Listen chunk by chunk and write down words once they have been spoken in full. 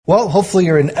Well, hopefully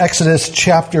you're in Exodus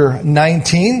chapter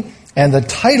 19, and the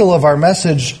title of our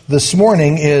message this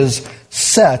morning is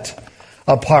Set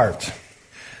Apart.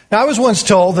 Now, I was once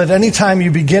told that anytime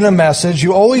you begin a message,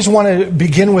 you always want to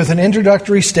begin with an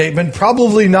introductory statement,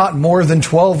 probably not more than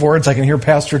 12 words. I can hear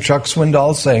Pastor Chuck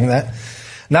Swindoll saying that.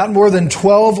 Not more than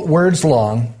 12 words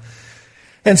long.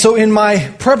 And so in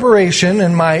my preparation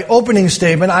and my opening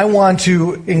statement, I want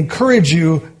to encourage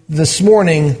you this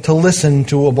morning to listen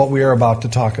to what we are about to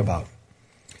talk about.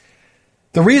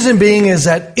 The reason being is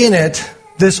that in it,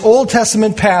 this Old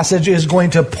Testament passage is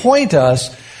going to point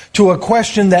us to a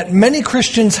question that many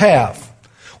Christians have.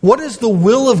 What is the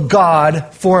will of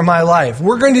God for my life?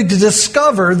 We're going to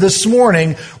discover this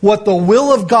morning what the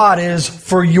will of God is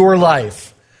for your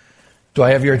life. Do I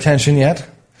have your attention yet?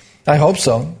 I hope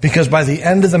so, because by the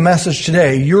end of the message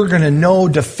today, you're going to know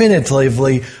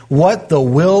definitively what the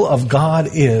will of God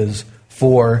is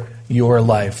for your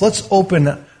life. Let's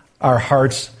open our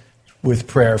hearts with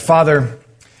prayer. Father,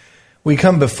 we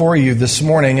come before you this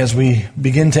morning as we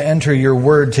begin to enter your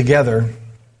word together.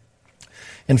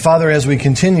 And Father, as we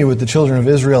continue with the children of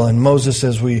Israel and Moses,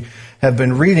 as we have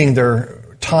been reading their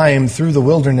time through the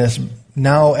wilderness,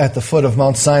 now at the foot of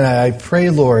Mount Sinai, I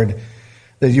pray, Lord,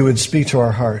 that you would speak to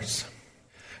our hearts.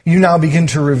 You now begin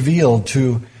to reveal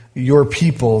to your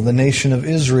people, the nation of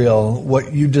Israel,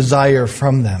 what you desire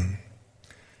from them,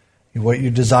 what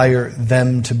you desire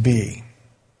them to be.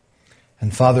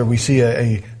 And Father, we see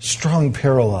a strong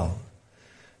parallel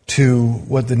to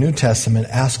what the New Testament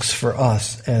asks for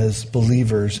us as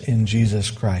believers in Jesus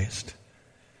Christ.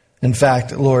 In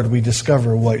fact, Lord, we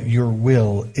discover what your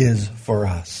will is for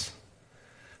us.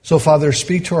 So, Father,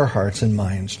 speak to our hearts and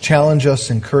minds. Challenge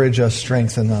us, encourage us,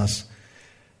 strengthen us.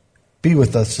 Be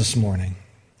with us this morning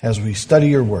as we study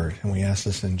your word. And we ask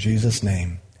this in Jesus'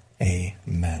 name.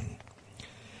 Amen.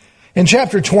 In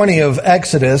chapter 20 of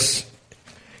Exodus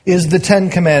is the Ten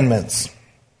Commandments.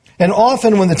 And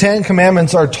often when the Ten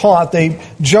Commandments are taught, they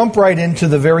jump right into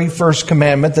the very first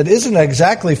commandment that isn't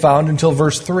exactly found until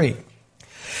verse 3.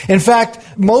 In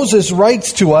fact, Moses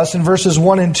writes to us in verses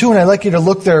 1 and 2, and I'd like you to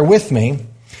look there with me.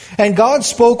 And God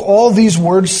spoke all these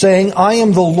words, saying, I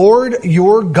am the Lord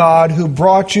your God who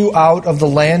brought you out of the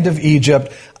land of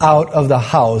Egypt, out of the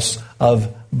house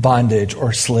of bondage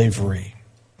or slavery.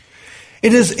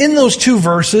 It is in those two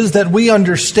verses that we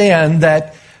understand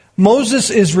that God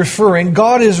is referring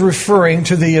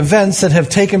to the events that have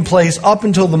taken place up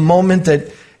until the moment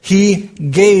that he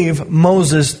gave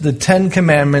Moses the Ten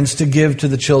Commandments to give to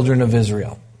the children of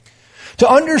Israel. To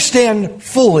understand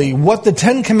fully what the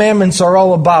Ten Commandments are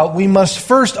all about, we must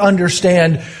first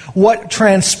understand what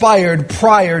transpired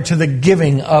prior to the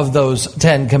giving of those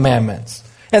Ten Commandments.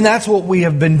 And that's what we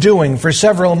have been doing for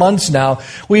several months now.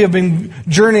 We have been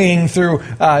journeying through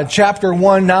chapter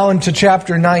 1 now into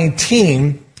chapter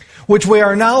 19, which we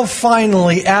are now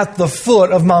finally at the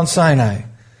foot of Mount Sinai.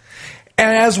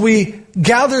 And as we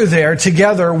gather there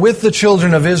together with the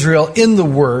children of Israel in the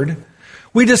Word,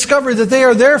 we discover that they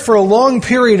are there for a long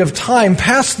period of time,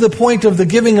 past the point of the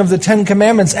giving of the Ten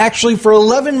Commandments. Actually, for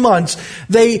 11 months,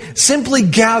 they simply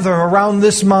gather around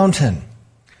this mountain.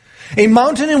 A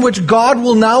mountain in which God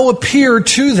will now appear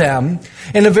to them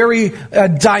in a very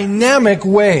dynamic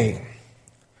way.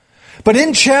 But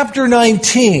in chapter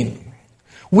 19,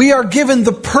 we are given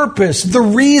the purpose, the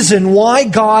reason why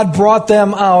God brought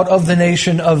them out of the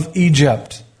nation of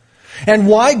Egypt. And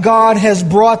why God has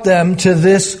brought them to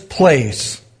this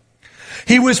place.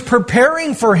 He was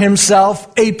preparing for himself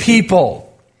a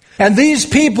people. And these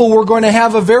people were going to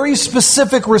have a very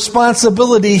specific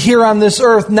responsibility here on this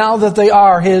earth now that they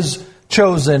are his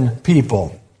chosen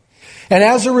people. And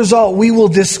as a result, we will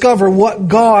discover what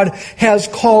God has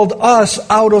called us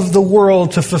out of the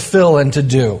world to fulfill and to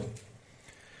do.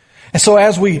 And so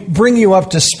as we bring you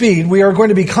up to speed, we are going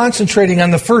to be concentrating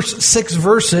on the first 6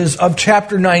 verses of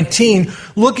chapter 19,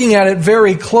 looking at it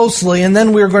very closely, and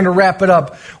then we're going to wrap it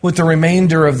up with the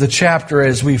remainder of the chapter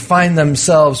as we find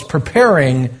themselves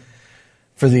preparing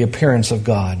for the appearance of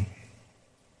God.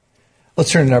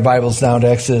 Let's turn in our Bibles now to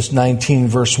Exodus 19,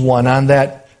 verse 1. On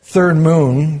that third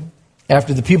moon,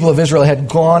 after the people of Israel had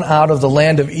gone out of the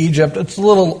land of Egypt, it's a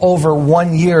little over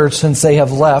 1 year since they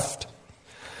have left.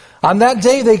 On that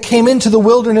day they came into the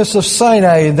wilderness of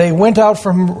Sinai. They went out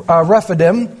from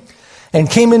Rephidim and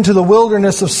came into the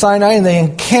wilderness of Sinai, and they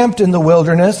encamped in the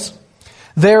wilderness.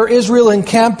 There Israel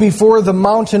encamped before the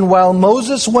mountain while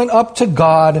Moses went up to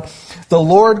God. The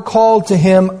Lord called to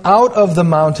him out of the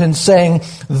mountain, saying,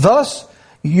 Thus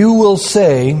you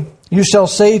shall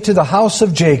say to the house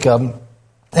of Jacob,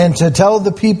 and to tell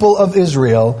the people of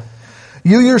Israel,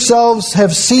 You yourselves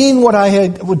have seen what I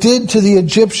did to the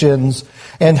Egyptians,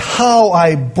 and how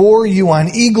I bore you on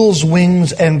eagle's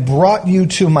wings and brought you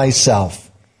to myself.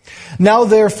 Now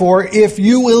therefore, if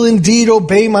you will indeed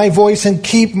obey my voice and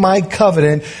keep my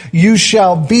covenant, you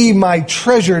shall be my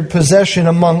treasured possession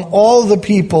among all the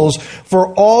peoples,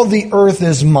 for all the earth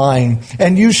is mine.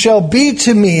 And you shall be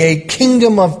to me a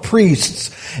kingdom of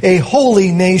priests, a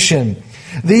holy nation.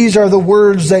 These are the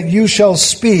words that you shall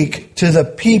speak to the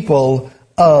people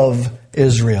of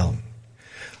Israel.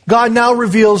 God now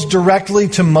reveals directly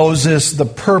to Moses the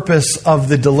purpose of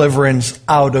the deliverance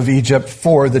out of Egypt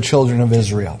for the children of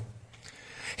Israel.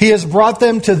 He has brought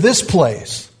them to this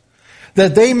place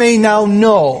that they may now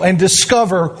know and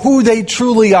discover who they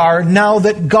truly are now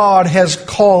that God has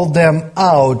called them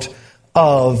out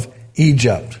of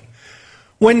Egypt.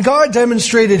 When God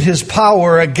demonstrated his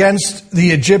power against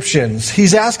the Egyptians,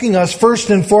 he's asking us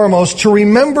first and foremost to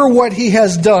remember what he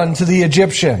has done to the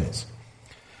Egyptians.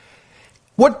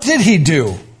 What did he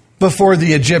do before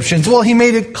the Egyptians? Well, he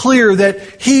made it clear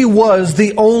that he was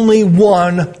the only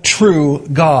one true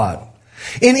God.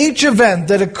 In each event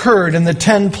that occurred in the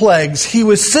 10 plagues, he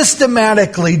was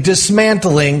systematically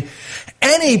dismantling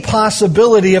any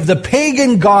possibility of the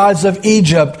pagan gods of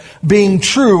Egypt being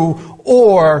true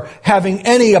or having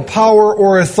any power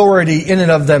or authority in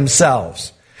and of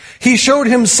themselves. He showed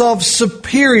himself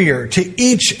superior to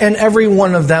each and every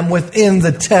one of them within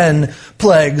the 10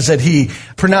 plagues that he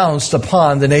pronounced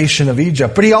upon the nation of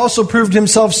Egypt. But he also proved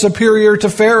himself superior to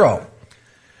Pharaoh,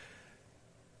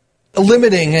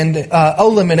 limiting and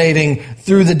eliminating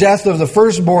through the death of the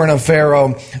firstborn of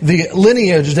Pharaoh the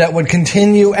lineage that would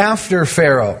continue after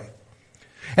Pharaoh.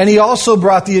 And he also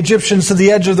brought the Egyptians to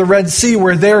the edge of the Red Sea,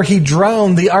 where there he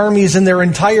drowned the armies in their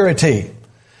entirety.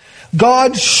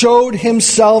 God showed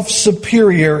himself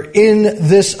superior in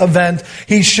this event.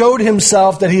 He showed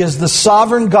himself that he is the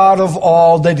sovereign God of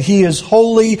all, that he is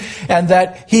holy, and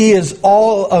that he is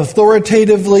all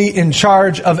authoritatively in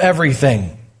charge of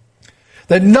everything.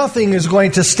 That nothing is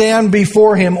going to stand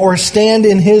before him or stand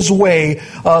in his way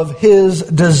of his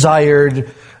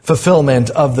desired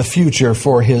fulfillment of the future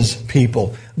for his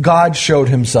people. God showed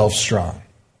himself strong.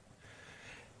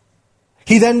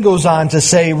 He then goes on to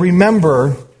say,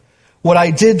 remember what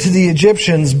I did to the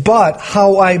Egyptians, but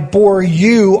how I bore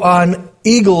you on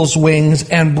eagle's wings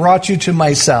and brought you to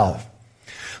myself.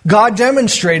 God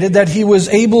demonstrated that he was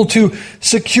able to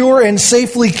secure and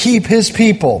safely keep his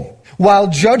people while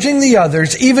judging the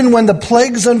others. Even when the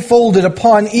plagues unfolded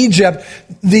upon Egypt,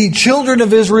 the children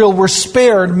of Israel were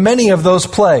spared many of those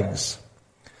plagues.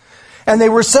 And they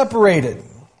were separated.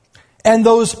 And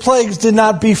those plagues did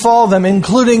not befall them,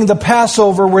 including the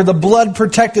Passover, where the blood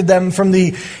protected them from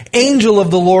the angel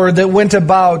of the Lord that went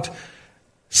about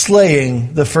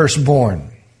slaying the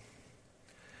firstborn.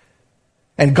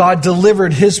 And God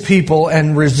delivered his people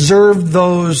and reserved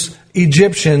those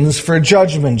Egyptians for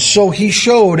judgment. So he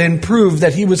showed and proved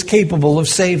that he was capable of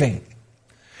saving.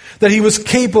 That he was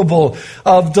capable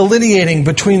of delineating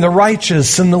between the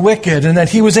righteous and the wicked, and that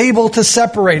he was able to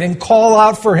separate and call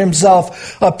out for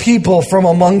himself a people from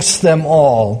amongst them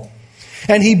all.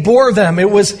 And he bore them.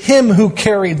 It was him who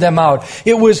carried them out.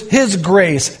 It was his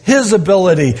grace, his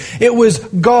ability. It was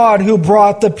God who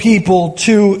brought the people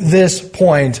to this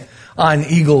point on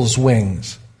eagle's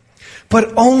wings.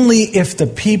 But only if the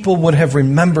people would have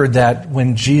remembered that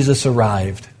when Jesus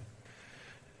arrived.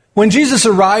 When Jesus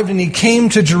arrived and he came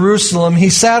to Jerusalem, he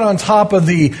sat on top of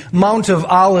the Mount of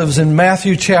Olives in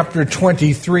Matthew chapter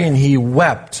 23, and he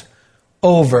wept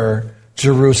over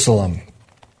Jerusalem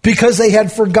because they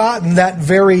had forgotten that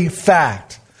very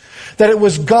fact, that it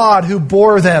was God who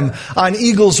bore them on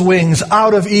eagle's wings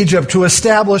out of Egypt to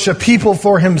establish a people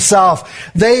for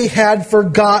himself. They had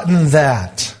forgotten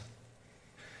that.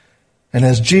 And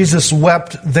as Jesus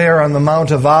wept there on the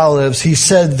Mount of Olives, he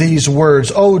said these words,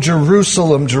 "O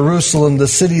Jerusalem, Jerusalem, the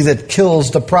city that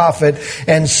kills the prophet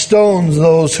and stones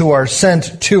those who are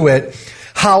sent to it.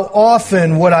 How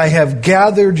often would I have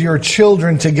gathered your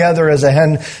children together as a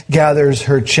hen gathers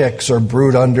her chicks or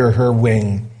brood under her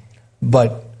wing,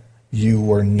 but you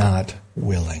were not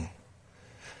willing.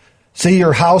 See,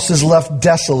 your house is left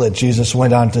desolate," Jesus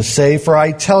went on to say, "for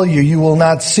I tell you, you will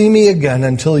not see me again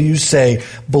until you say,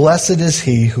 'Blessed is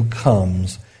he who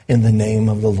comes in the name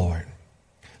of the Lord.'"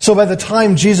 So by the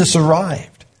time Jesus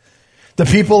arrived, the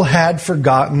people had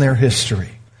forgotten their history.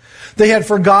 They had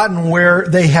forgotten where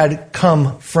they had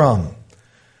come from.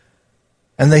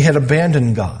 And they had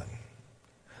abandoned God.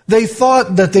 They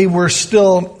thought that they were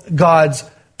still God's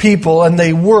people, and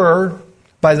they were,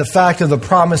 by the fact of the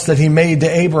promise that he made to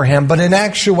Abraham. But in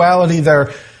actuality,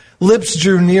 their lips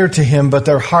drew near to him, but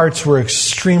their hearts were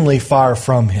extremely far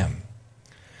from him.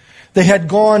 They had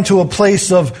gone to a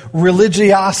place of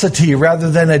religiosity rather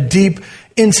than a deep,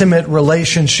 intimate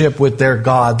relationship with their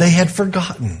God. They had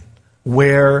forgotten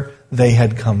where they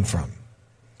had come from.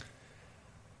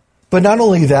 But not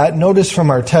only that, notice from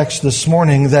our text this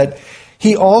morning that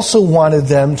he also wanted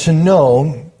them to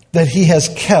know that he has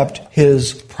kept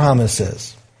his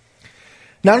promises.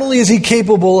 Not only is he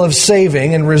capable of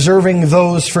saving and reserving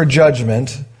those for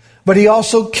judgment, but he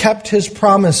also kept his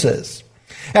promises.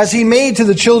 As he made to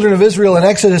the children of Israel in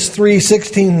Exodus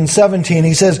 3:16 and 17,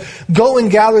 he says, "Go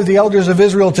and gather the elders of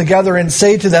Israel together and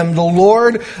say to them, the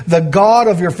Lord, the God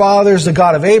of your fathers, the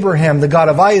God of Abraham, the God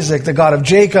of Isaac, the God of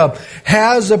Jacob,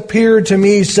 has appeared to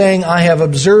me, saying, I have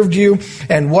observed you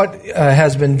and what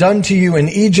has been done to you in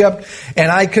Egypt,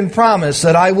 and I can promise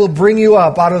that I will bring you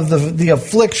up out of the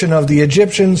affliction of the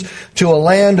Egyptians to a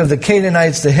land of the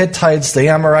Canaanites, the Hittites, the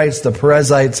Amorites, the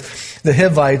Perizzites, the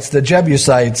Hivites, the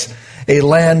Jebusites, a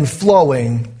land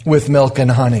flowing with milk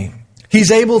and honey." He's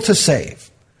able to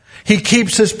save. He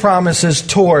keeps his promises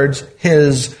towards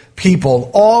his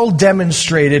people, all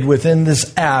demonstrated within this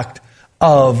act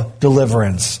of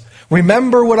deliverance.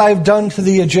 Remember what I've done to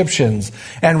the Egyptians,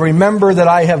 and remember that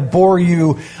I have bore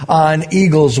you on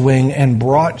eagle's wing and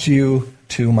brought you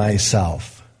to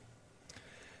myself.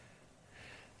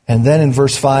 And then in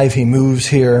verse 5, he moves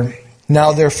here.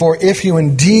 "Now, therefore, if you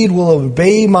indeed will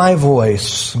obey my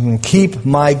voice and keep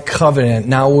my covenant."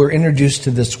 Now we're introduced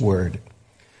to this word.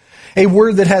 A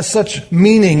word that has such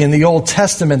meaning in the Old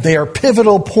Testament. They are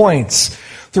pivotal points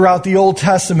throughout the Old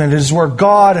Testament. It is where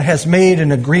God has made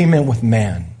an agreement with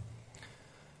man.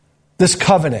 This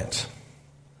covenant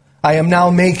I am now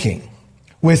making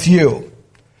with you.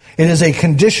 It is a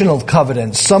conditional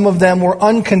covenant. Some of them were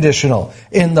unconditional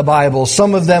in the Bible.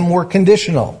 Some of them were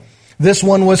conditional. This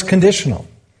one was conditional.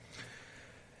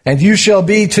 "And you shall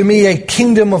be to me a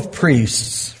kingdom of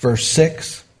priests," verse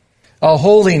 6, "a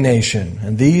holy nation,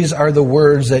 and these are the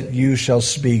words that you shall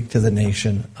speak to the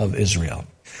nation of Israel."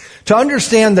 To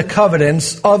understand the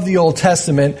covenants of the Old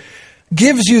Testament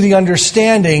gives you the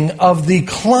understanding of the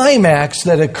climax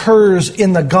that occurs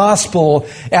in the gospel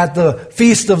at the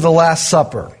Feast of the Last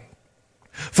Supper.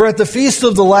 For at the Feast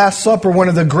of the Last Supper, one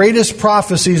of the greatest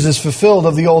prophecies is fulfilled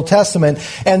of the Old Testament,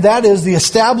 and that is the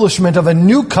establishment of a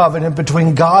new covenant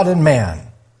between God and man.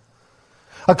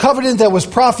 A covenant that was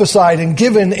prophesied and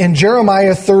given in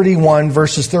Jeremiah 31,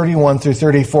 verses 31 through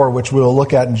 34, which we will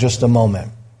look at in just a moment.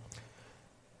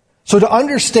 So to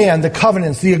understand the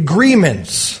covenants, the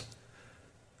agreements,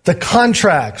 the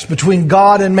contracts between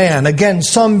God and man, again,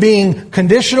 some being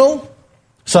conditional,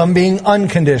 some being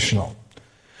unconditional.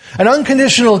 An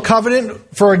unconditional covenant,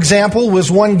 for example, was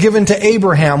one given to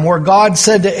Abraham, where God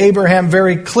said to Abraham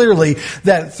very clearly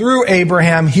that through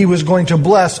Abraham he was going to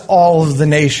bless all of the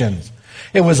nations.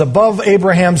 It was above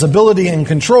Abraham's ability and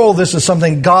control. This is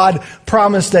something God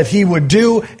promised that he would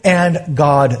do, and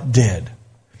God did.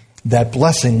 That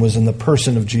blessing was in the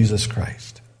person of Jesus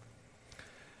Christ.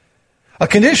 A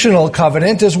conditional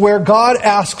covenant is where God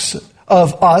asks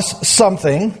of us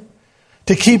something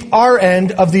to keep our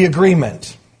end of the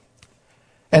agreement.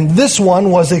 And this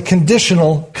one was a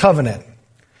conditional covenant.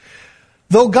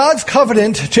 Though God's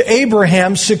covenant to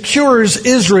Abraham secures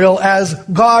Israel as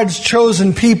God's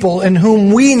chosen people in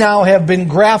whom we now have been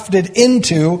grafted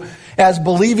into as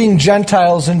believing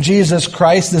Gentiles in Jesus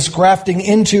Christ, this grafting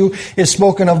into is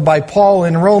spoken of by Paul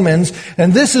in Romans,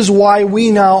 and this is why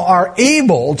we now are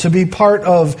able to be part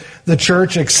of the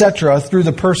church, etc., through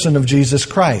the person of Jesus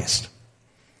Christ.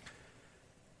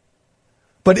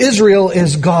 But Israel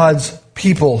is God's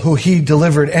people who he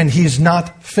delivered, and he's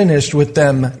not finished with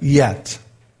them yet.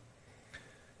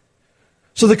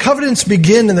 So the covenants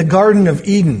begin in the Garden of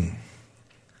Eden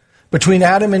between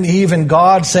Adam and Eve and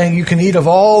God, saying you can eat of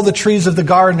all the trees of the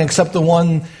garden except the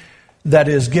one that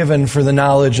is given for the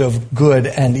knowledge of good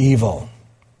and evil.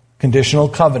 Conditional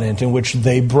covenant in which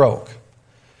they broke.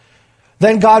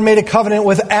 Then God made a covenant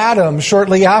with Adam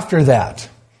shortly after that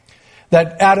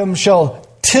Adam shall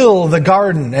till the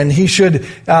garden, and he should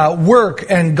work,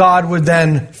 and God would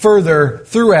then further,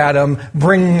 through Adam,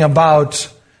 bring about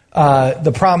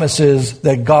the promises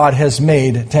that God has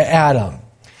made to Adam.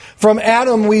 From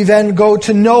Adam, we then go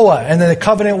to Noah, and then the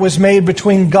covenant was made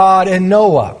between God and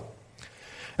Noah.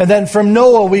 And then from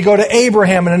Noah, we go to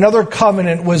Abraham, and another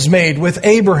covenant was made with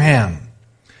Abraham.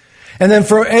 And then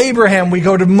from Abraham, we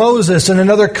go to Moses, and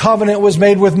another covenant was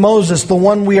made with Moses, the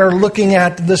one we are looking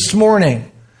at this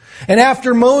morning. And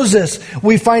after Moses,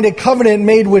 we find a covenant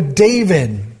made with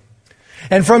David.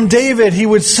 And from David, he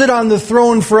would sit on the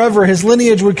throne forever. His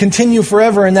lineage would continue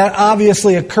forever. And that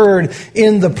obviously occurred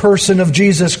in the person of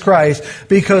Jesus Christ,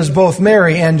 because both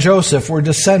Mary and Joseph were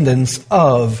descendants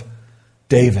of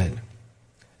David.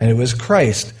 And it was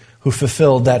Christ who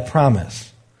fulfilled that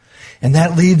promise. And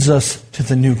that leads us to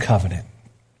the new covenant.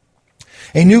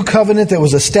 A new covenant that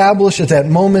was established at that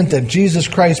moment that Jesus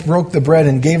Christ broke the bread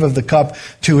and gave of the cup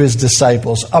to his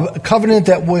disciples. A covenant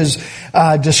that was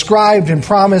described and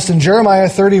promised in Jeremiah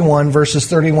 31, verses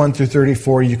 31 through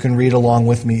 34. You can read along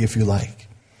with me if you like.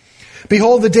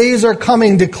 Behold, the days are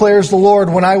coming, declares the Lord,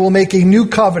 when I will make a new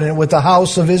covenant with the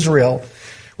house of Israel,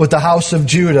 with the house of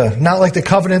Judah, not like the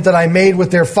covenant that I made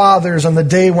with their fathers on the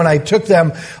day when I took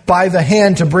them by the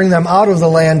hand to bring them out of the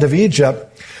land of Egypt.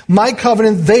 My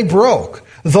covenant they broke,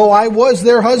 though I was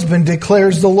their husband,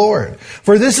 declares the Lord.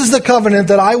 For this is the covenant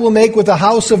that I will make with the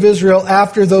house of Israel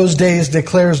after those days,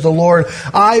 declares the Lord.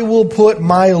 I will put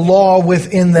my law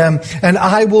within them, and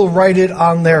I will write it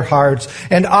on their hearts,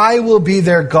 and I will be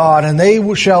their God, and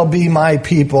they shall be my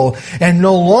people. And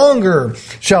no longer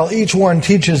shall each one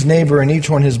teach his neighbor and each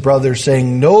one his brother,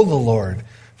 saying, Know the Lord,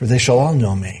 for they shall all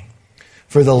know me.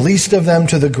 For the least of them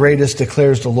to the greatest,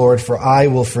 declares the Lord, for I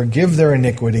will forgive their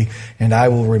iniquity, and I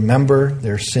will remember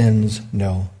their sins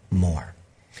no more.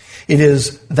 It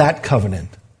is that covenant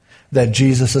that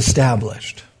Jesus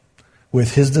established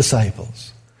with his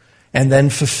disciples, and then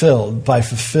fulfilled by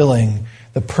fulfilling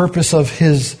the purpose of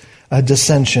his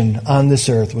descension on this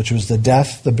earth, which was the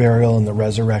death, the burial, and the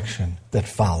resurrection that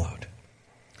followed.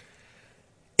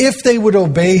 If they would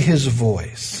obey his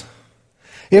voice,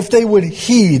 if they would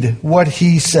heed what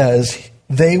he says,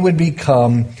 they would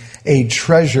become a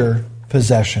treasure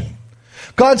possession.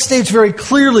 God states very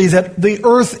clearly that the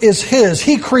earth is his.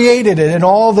 He created it and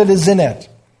all that is in it.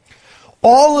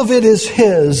 All of it is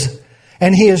his,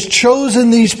 and he has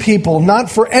chosen these people not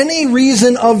for any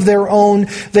reason of their own.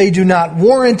 They do not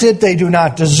warrant it. They do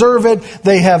not deserve it.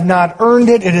 They have not earned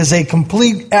it. It is a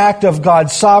complete act of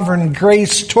God's sovereign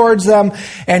grace towards them,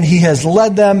 and he has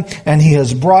led them, and he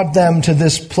has brought them to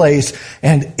this place.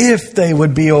 And if they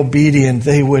would be obedient,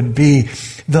 they would be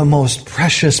the most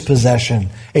precious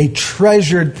possession, a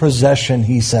treasured possession,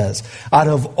 he says, out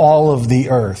of all of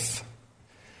the earth.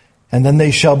 And then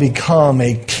they shall become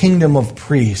a kingdom of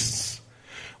priests,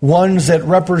 ones that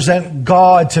represent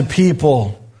God to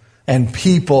people and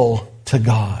people to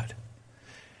God.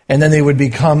 And then they would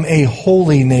become a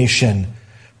holy nation,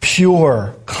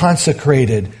 pure,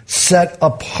 consecrated, set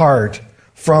apart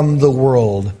from the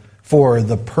world for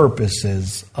the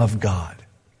purposes of God.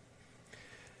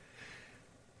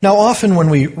 Now, often when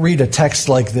we read a text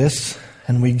like this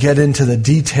and we get into the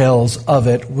details of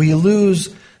it, we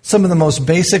lose some of the most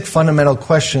basic fundamental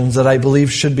questions that I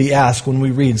believe should be asked when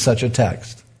we read such a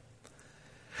text.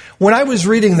 When I was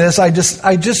reading this, I just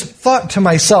thought to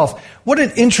myself, what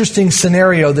an interesting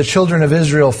scenario the children of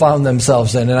Israel found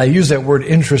themselves in. And I use that word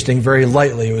interesting very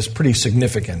lightly. It was pretty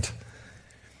significant.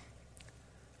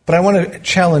 But I want to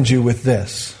challenge you with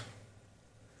this.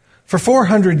 For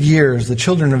 400 years, the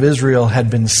children of Israel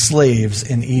had been slaves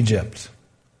in Egypt.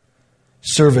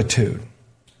 Servitude.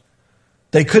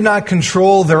 They could not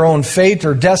control their own fate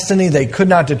or destiny. They could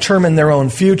not determine their own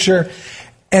future.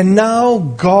 And now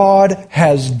God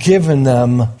has given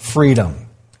them freedom.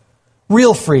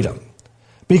 Real freedom.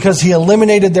 Because he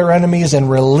eliminated their enemies and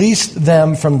released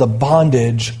them from the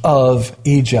bondage of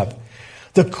Egypt.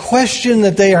 The question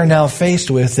that they are now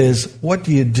faced with is, what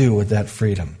do you do with that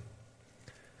freedom?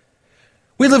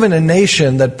 We live in a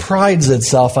nation that prides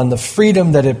itself on the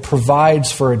freedom that it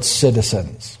provides for its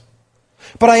citizens.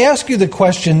 But I ask you the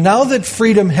question, now that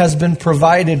freedom has been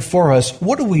provided for us,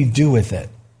 what do we do with it?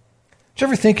 Did you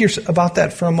ever think about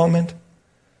that for a moment?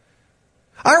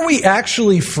 Are we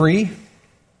actually free?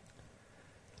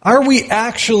 Are we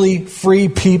actually free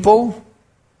people?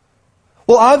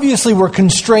 Well, obviously we're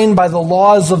constrained by the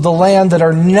laws of the land that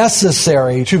are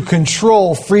necessary to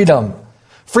control freedom.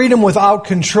 Freedom without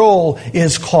control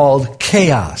is called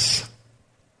chaos.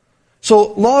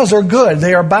 So laws are good.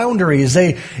 They are boundaries.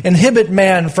 They inhibit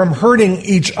man from hurting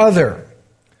each other.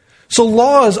 So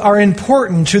laws are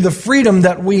important to the freedom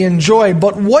that we enjoy,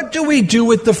 but what do we do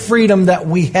with the freedom that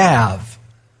we have?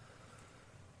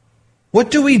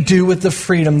 What do we do with the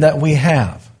freedom that we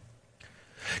have?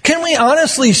 Can we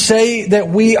honestly say that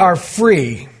we are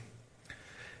free,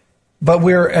 but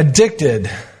we're addicted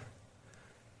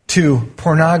to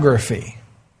pornography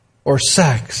or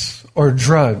sex or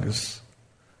drugs?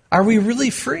 Are we really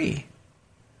free?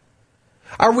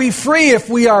 Are we free if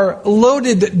we are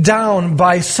loaded down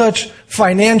by such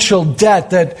financial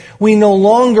debt that we no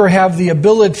longer have the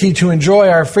ability to enjoy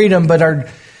our freedom, but are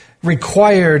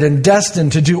required and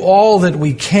destined to do all that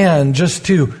we can just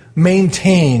to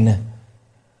maintain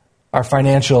our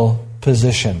financial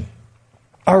position.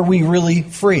 Are we really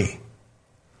free?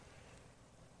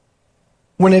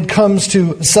 When it comes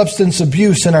to substance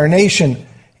abuse in our nation,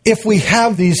 if we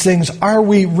have these things, are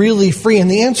we really free?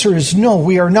 And the answer is no,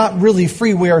 we are not really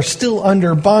free. We are still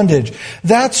under bondage.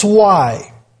 That's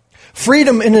why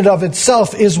freedom in and of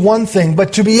itself is one thing,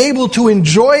 but to be able to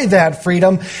enjoy that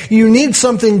freedom, you need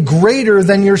something greater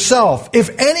than yourself. If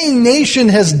any nation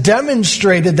has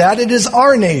demonstrated that, it is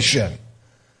our nation.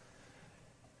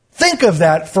 Think of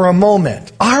that for a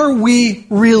moment. Are we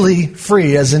really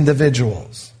free as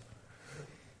individuals?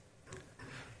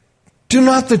 Do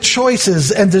not the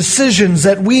choices and decisions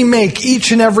that we make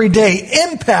each and every day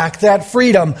impact that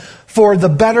freedom for the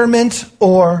betterment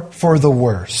or for the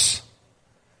worse?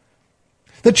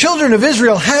 The children of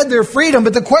Israel had their freedom,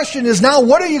 but the question is now,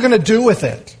 what are you going to do with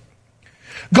it?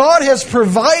 God has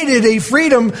provided a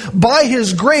freedom by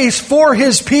His grace for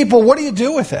His people. What do you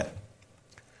do with it?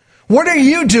 What are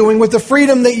you doing with the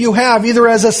freedom that you have, either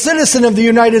as a citizen of the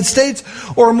United States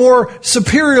or more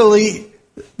superiorly,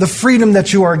 the freedom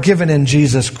that you are given in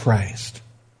Jesus Christ?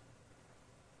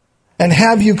 And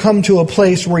have you come to a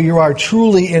place where you are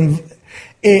truly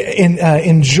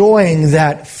enjoying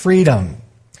that freedom?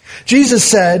 Jesus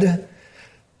said,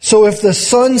 "So if the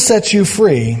Son sets you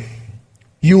free,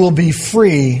 you will be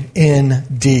free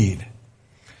indeed."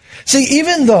 See,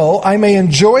 even though I may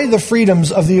enjoy the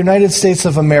freedoms of the United States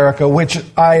of America, which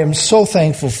I am so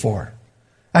thankful for,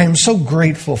 I am so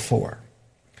grateful for,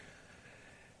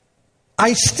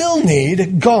 I still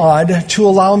need God to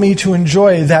allow me to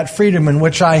enjoy that freedom in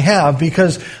which I have,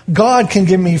 because God can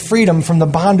give me freedom from the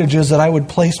bondages that I would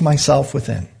place myself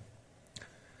within.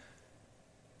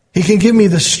 He can give me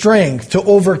the strength to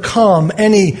overcome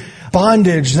any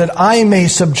bondage that I may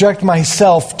subject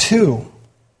myself to.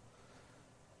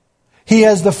 He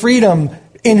has the freedom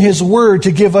in His Word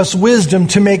to give us wisdom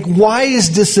to make wise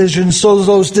decisions so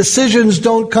those decisions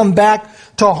don't come back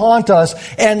to haunt us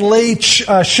and lay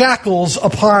shackles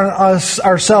upon us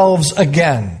ourselves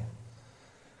again.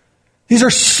 These are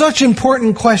such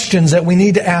important questions that we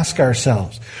need to ask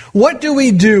ourselves. What do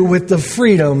we do with the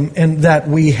freedom that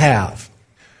we have?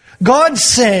 God's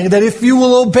saying that if you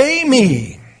will obey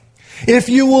me, if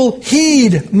you will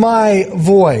heed my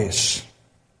voice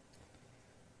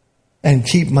and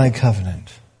keep my covenant.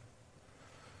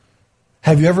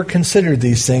 Have you ever considered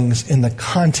these things in the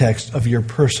context of your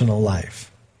personal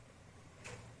life?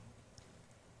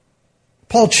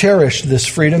 Paul cherished this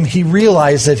freedom. He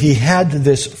realized that he had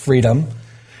this freedom.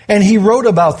 And he wrote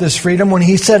about this freedom when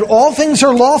he said, "All things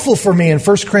are lawful for me," in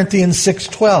 1 Corinthians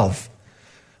 6:12.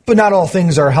 "But not all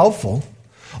things are helpful.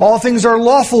 All things are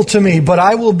lawful to me, but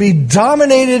I will be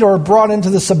dominated or brought into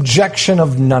the subjection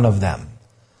of none of them."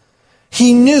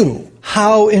 He knew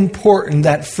how important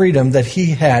that freedom that he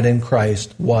had in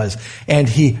Christ was, and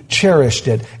he cherished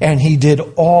it, and he did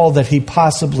all that he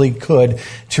possibly could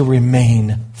to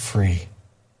remain free.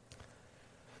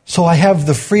 So I have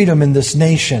the freedom in this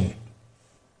nation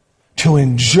to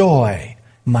enjoy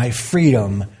my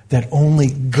freedom that only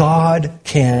God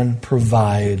can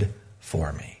provide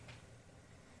for me.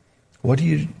 What are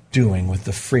you doing with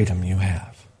the freedom you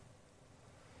have?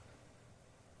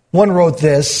 One wrote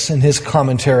this in his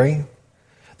commentary: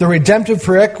 "The redemptive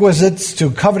prerequisites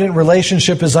to covenant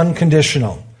relationship is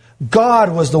unconditional.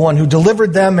 God was the one who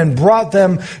delivered them and brought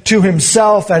them to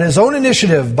Himself at His own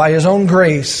initiative by His own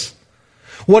grace.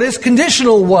 What is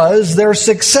conditional was their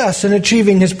success in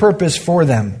achieving His purpose for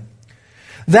them,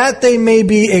 that they may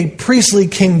be a priestly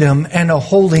kingdom and a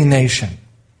holy nation."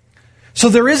 So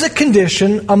there is a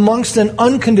condition amongst an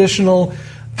unconditional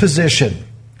position.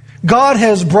 God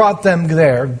has brought them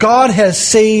there. God has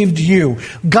saved you.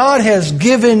 God has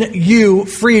given you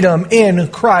freedom in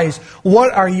Christ.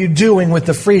 What are you doing with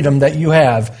the freedom that you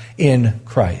have in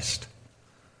Christ?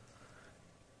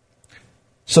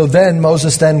 So then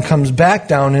Moses then comes back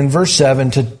down in verse 7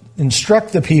 to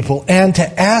instruct the people and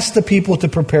to ask the people to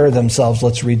prepare themselves.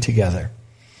 Let's read together.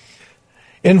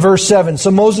 In verse 7, "So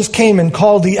Moses came and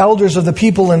called the elders of the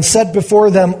people and set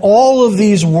before them all of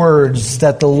these words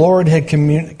that the Lord had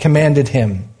commanded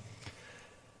him.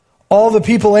 All the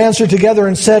people answered together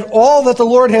and said, 'All that the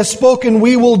Lord has spoken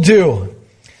we will do.'"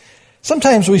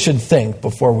 Sometimes we should think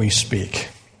before we speak.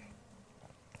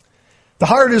 The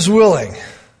heart is willing,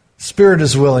 spirit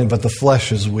is willing, but the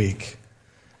flesh is weak.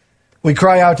 We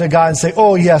cry out to God and say,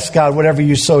 "Oh yes, God, whatever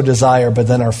you so desire," but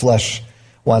then our flesh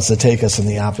wants to take us in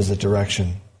the opposite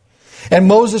direction. And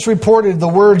Moses reported the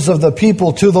words of the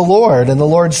people to the Lord. And the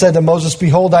Lord said to Moses,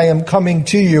 "Behold, I am coming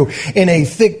to you in a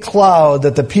thick cloud,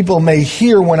 that the people may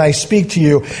hear when I speak to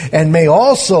you, and may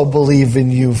also believe in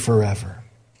you forever."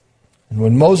 And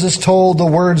when Moses told the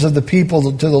words of the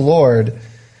people to the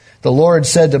Lord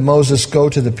said to Moses, "Go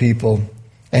to the people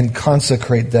and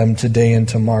consecrate them today and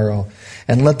tomorrow,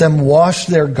 and let them wash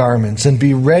their garments and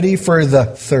be ready for the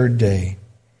third day.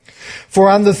 For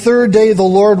on the third day the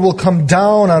Lord will come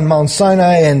down on Mount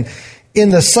Sinai and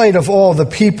in the sight of all the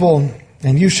people,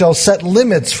 and you shall set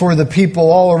limits for the people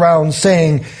all around,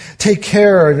 saying, 'Take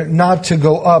care not to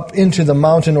go up into the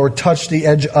mountain or touch the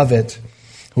edge of it.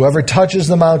 Whoever touches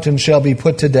the mountain shall be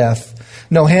put to death.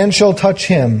 No hand shall touch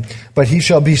him, but he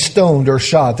shall be stoned or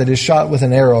shot,' that is, shot with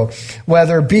an arrow,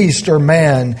 'whether beast or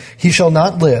man, he shall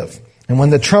not live. And when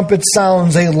the trumpet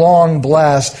sounds a long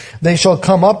blast, they shall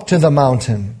come up to the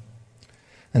mountain.'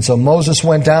 And so Moses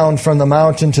went down from the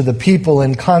mountain to the people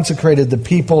and consecrated the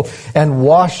people and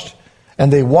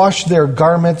they washed their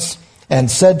garments and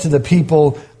said to the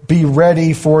people, 'Be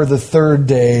ready for the third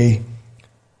day.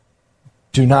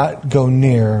 Do not go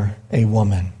near a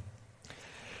woman.'"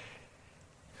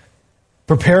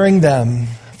 Preparing them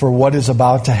for what is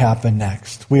about to happen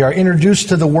next. We are introduced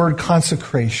to the word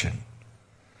consecration.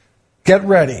 Get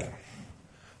ready.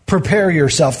 Prepare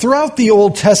yourself. Throughout the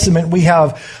Old Testament, we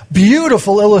have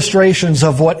beautiful illustrations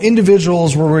of what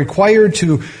individuals were required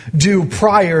to do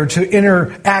prior to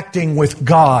interacting with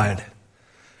God.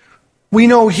 We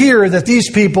know here that these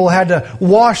people had to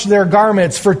wash their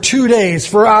garments for 2 days,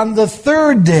 for on the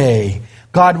third day,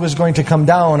 God was going to come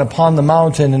down upon the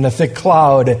mountain in a thick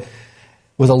cloud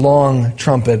with a long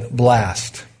trumpet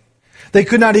blast. They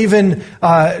could not even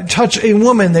touch a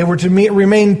woman. They were to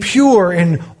remain pure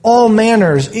in all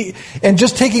manners. And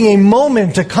just taking a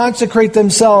moment to consecrate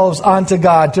themselves unto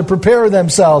God, to prepare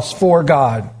themselves for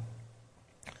God.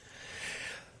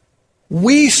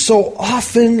 We so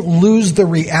often lose the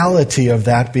reality of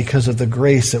that because of the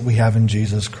grace that we have in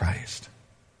Jesus Christ.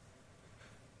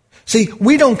 See,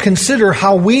 we don't consider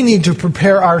how we need to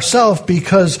prepare ourselves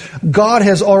because God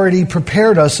has already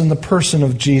prepared us in the person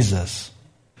of Jesus.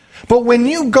 But when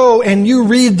you go and you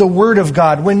read the Word of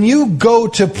God, when you go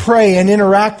to pray and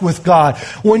interact with God,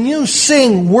 when you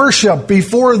sing worship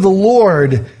before the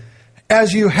Lord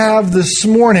as you have this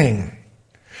morning,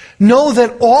 know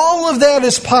that all of that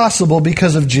is possible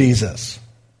because of Jesus.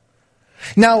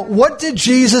 Now, what did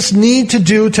Jesus need to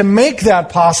do to make that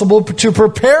possible, to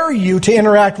prepare you to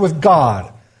interact with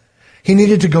God? He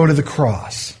needed to go to the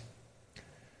cross.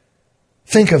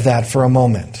 Think of that for a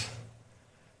moment.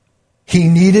 He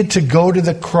needed to go to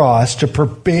the cross to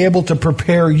be able to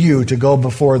prepare you to go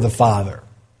before the Father.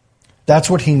 That's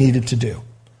what he needed to do.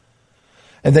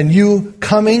 And then you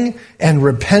coming and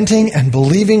repenting and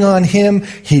believing on him,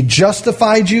 he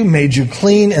justified you, made you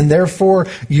clean, and therefore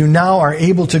you now are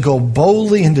able to go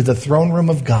boldly into the throne room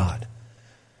of God.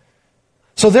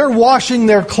 So they're washing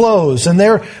their clothes and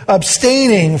they're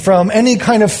abstaining from any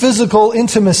kind of physical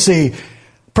intimacy,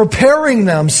 preparing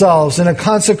themselves in a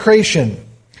consecration.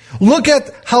 Look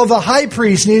at how the high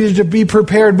priest needed to be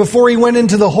prepared before he went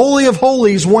into the Holy of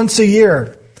Holies once a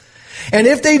year. And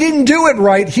if they didn't do it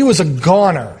right, he was a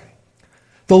goner.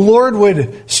 The Lord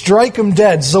would strike him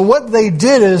dead. So what they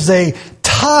did is they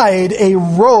tied a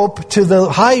rope to the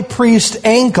high priest's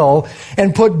ankle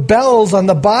and put bells on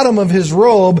the bottom of his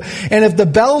robe. And if the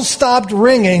bells stopped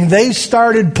ringing, they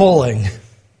started pulling.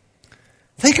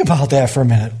 Think about that for a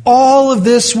minute. All of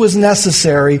this was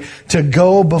necessary to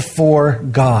go before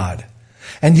God.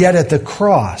 And yet at the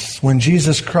cross, when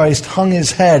Jesus Christ hung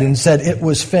his head and said, "It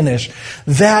was finished,"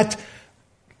 that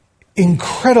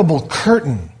incredible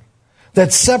curtain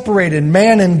that separated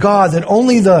man and God, that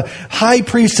only the high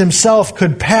priest himself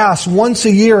could pass once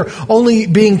a year, only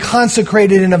being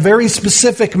consecrated in a very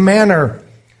specific manner,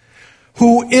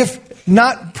 who, if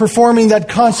not performing that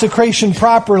consecration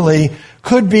properly,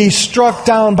 could be struck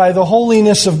down by the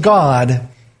holiness of God.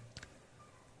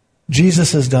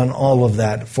 Jesus has done all of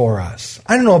that for us.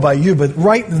 I don't know about you, but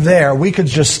right there, we could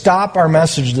just stop our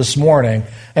message this morning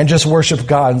and just worship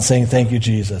God and saying, "Thank you,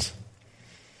 Jesus.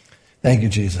 Thank you,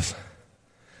 Jesus."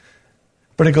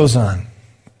 But it goes on.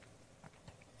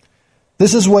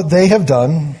 This is what they have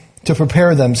done to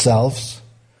prepare themselves.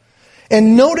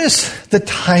 And notice the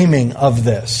timing of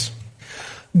this.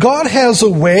 God has a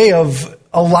way of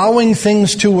allowing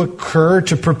things to occur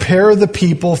to prepare the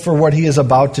people for what he is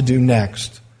about to do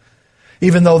next.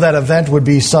 Even though that event would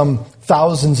be some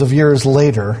thousands of years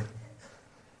later.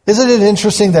 Isn't it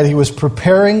interesting that he was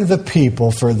preparing the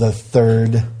people for the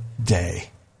third day?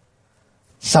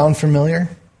 Sound familiar?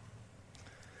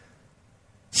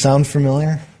 Sound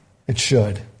familiar? it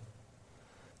should.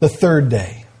 The third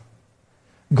day,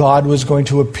 God was going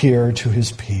to appear to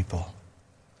his people.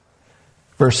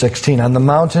 Verse 16, on the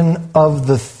mountain of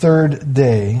the third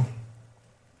day,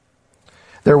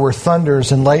 there were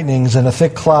thunders and lightnings and a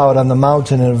thick cloud on the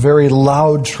mountain and a very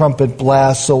loud trumpet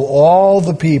blast, so all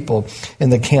the people in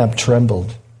the camp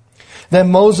trembled. Then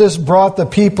Moses brought the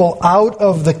people out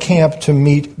of the camp to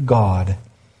meet God.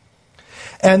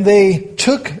 And they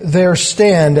took their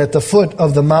stand at the foot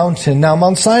of the mountain. Now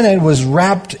Mount Sinai was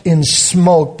wrapped in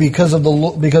smoke because the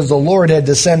Lord had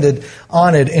descended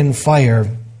on it in fire.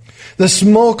 The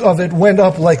smoke of it went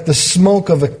up like the smoke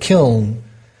of a kiln,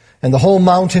 and the whole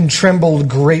mountain trembled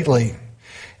greatly.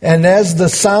 And as the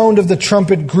sound of the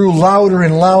trumpet grew louder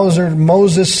and louder,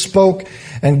 Moses spoke,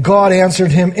 and God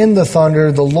answered him in the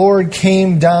thunder. The Lord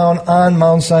came down on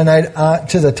Mount Sinai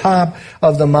to the top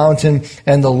of the mountain,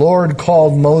 and the Lord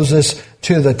called Moses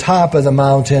to the top of the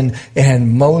mountain,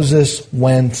 and Moses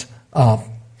went up.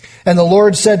 And the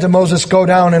Lord said to Moses, go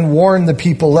down and warn the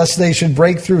people, lest they should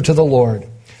break through to the Lord.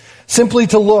 Simply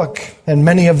to look, and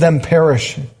many of them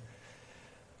perish.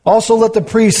 Also let the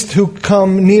priests who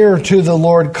come near to the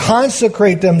Lord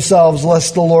consecrate themselves,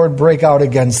 lest the Lord break out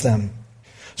against them.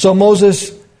 So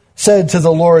Moses said to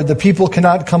the Lord, the people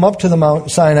cannot come up to the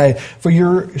Mount Sinai, for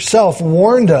yourself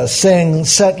warned us, saying,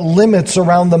 set limits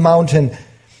around the mountain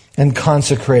and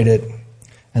consecrate it.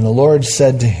 And the Lord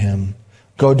said to him,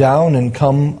 go down and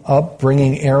come up,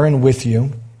 bringing Aaron with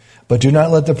you, but do not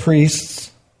let the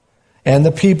priests and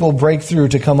the people break through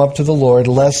to come up to the Lord,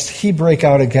 lest he break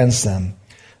out against them.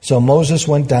 So Moses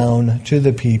went down to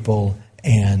the people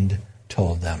and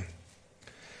told them.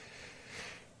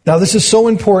 Now this is so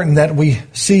important that we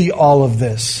see all of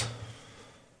this.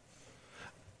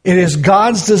 It is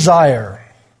God's desire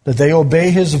that they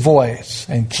obey his voice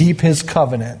and keep his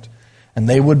covenant, and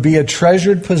they would be a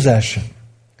treasured possession.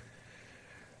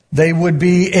 They would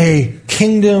be a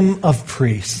kingdom of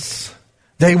priests.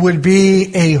 They would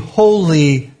be a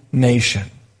holy nation.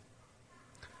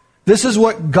 This is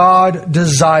what God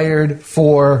desired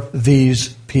for these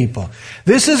people.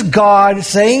 This is God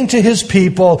saying to his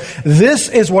people, this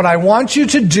is what I want you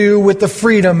to do with the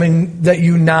freedom that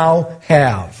you now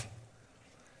have.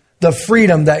 The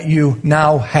freedom that you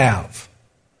now have.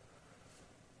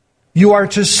 You are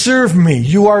to serve me.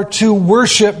 You are to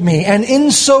worship me. And in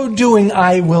so doing,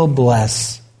 I will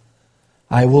bless.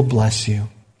 I will bless you.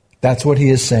 That's what he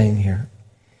is saying here.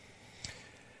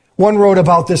 One wrote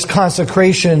about this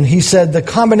consecration. He said, the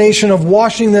combination of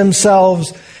washing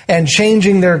themselves and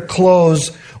changing their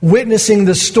clothes, witnessing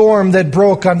the storm that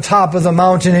broke on top of the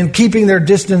mountain and keeping their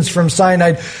distance from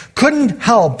Sinai couldn't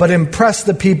help but impress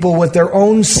the people with their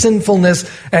own sinfulness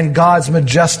and God's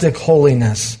majestic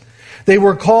holiness. They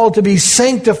were called to be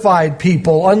sanctified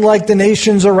people, unlike the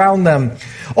nations around them.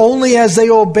 Only as they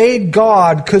obeyed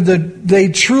God could they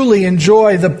truly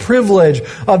enjoy the privilege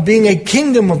of being a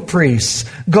kingdom of priests,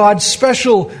 God's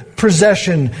special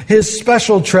possession, his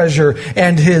special treasure,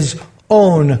 and his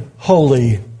own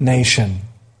holy nation.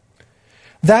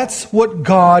 That's what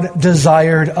God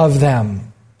desired of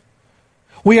them.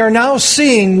 We are now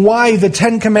seeing why the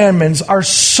Ten Commandments are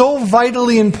so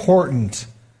vitally important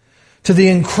to the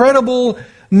incredible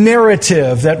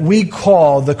narrative that we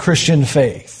call the Christian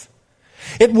faith.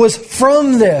 It was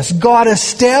from this, God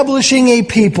establishing a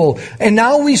people, and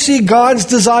now we see God's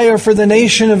desire for the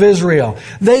nation of Israel.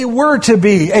 They were to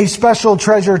be a special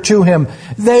treasure to him.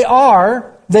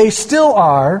 They still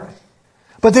are,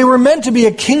 but they were meant to be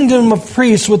a kingdom of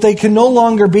priests, what they can no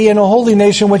longer be, in a holy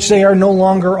nation, which they are no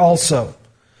longer also.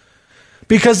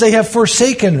 Because they have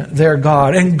forsaken their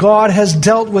God, and God has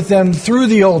dealt with them through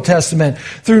the Old Testament,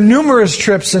 through numerous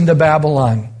trips into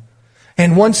Babylon.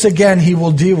 And once again, he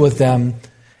will deal with them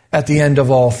at the end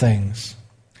of all things.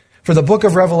 For the book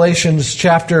of Revelations,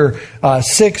 chapter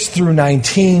 6 through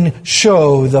 19,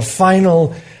 show the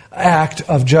final act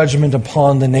of judgment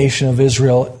upon the nation of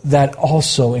Israel that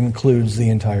also includes the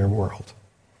entire world.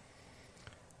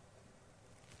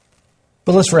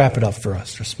 But let's wrap it up for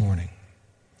us this morning.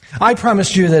 I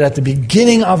promised you that at the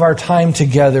beginning of our time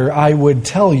together, I would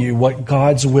tell you what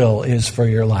God's will is for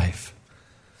your life.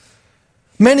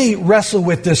 Many wrestle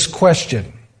with this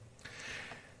question.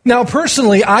 Now,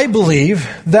 personally, I believe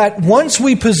that once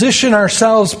we position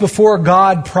ourselves before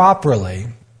God properly,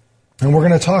 and we're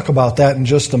going to talk about that in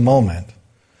just a moment,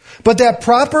 but that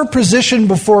proper position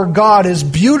before God is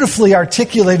beautifully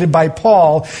articulated by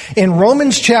Paul in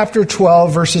Romans chapter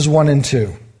 12, verses 1 and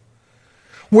 2.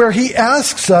 Where he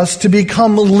asks us to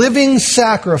become living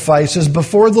sacrifices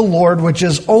before the Lord, which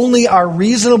is only our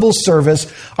reasonable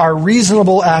service, our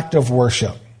reasonable act of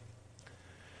worship.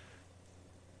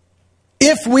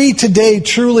 if we today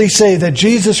truly say that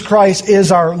Jesus Christ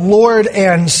is our Lord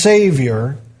and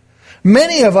Savior,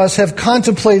 many of us have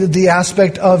contemplated the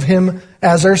aspect of Him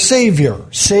as our Savior,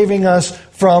 saving us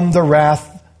from the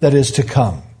wrath that is to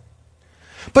come.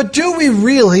 But do we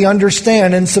really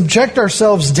understand and subject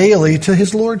ourselves daily to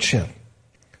His Lordship?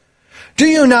 Do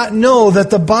you not know that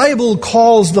the Bible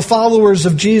calls the followers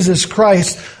of Jesus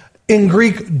Christ in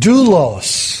Greek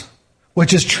doulos,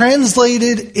 which is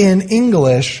translated in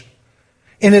English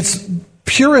in its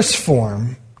purest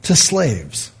form to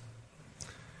slaves?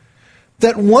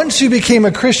 That once you became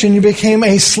a Christian, you became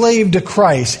a slave to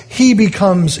Christ. He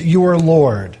becomes your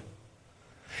Lord.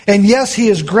 And yes, He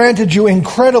has granted you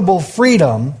incredible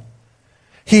freedom.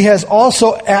 He has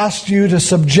also asked you to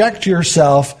subject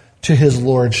yourself to His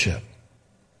lordship,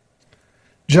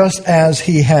 just as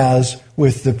He has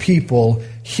with the people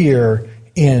here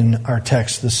in our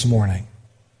text this morning.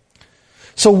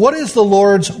 So what is the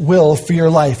Lord's will for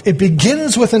your life? It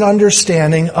begins with an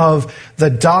understanding of the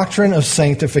doctrine of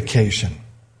sanctification,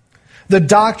 the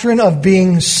doctrine of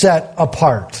being set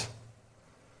apart,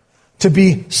 to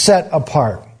be set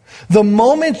apart. The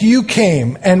moment you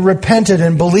came and repented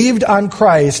and believed on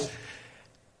Christ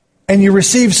and you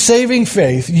received saving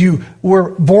faith, you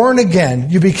were born again,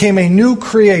 you became a new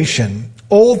creation.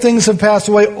 Old things have passed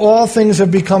away, all things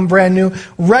have become brand new,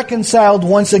 reconciled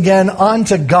once again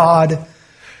unto God.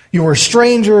 You were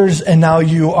strangers and now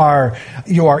you are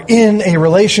in a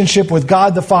relationship with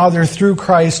God the Father through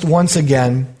Christ once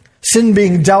again. Sin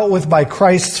being dealt with by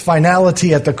Christ's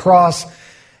finality at the cross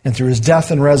and through His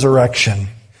death and resurrection.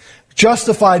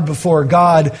 Justified before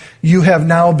God, you have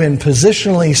now been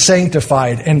positionally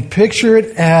sanctified. And picture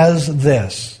it as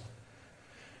this: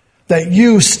 that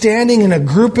you, standing in a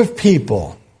group of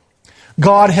people,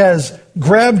 God has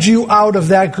grabbed you out of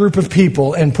that group of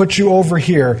people and put you over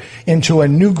here into a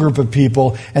new group of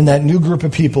people, and that new group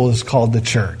of people is called the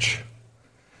church.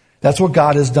 That's what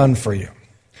God has done for you.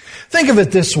 Think of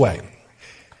it this way.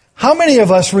 How many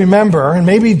of us remember, and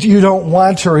maybe you don't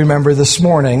want to remember this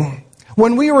morning,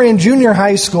 when we were in junior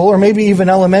high school or maybe even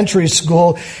elementary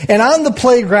school, and on the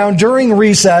playground during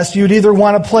recess, you'd either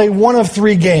want to play one of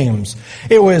three games.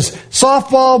 It was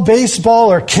softball,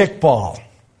 baseball, or kickball.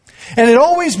 And it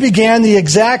always began the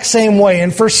exact same way.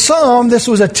 And for some, this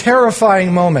was a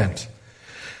terrifying moment.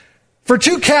 For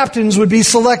two captains would be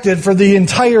selected for the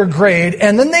entire grade,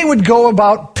 and then they would go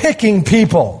about picking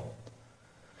people.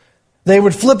 They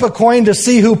would flip a coin to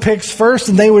see who picks first,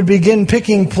 and they would begin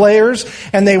picking players,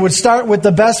 and they would start with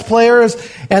the best players,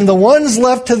 and the ones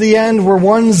left to the end were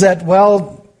ones that,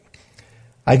 well,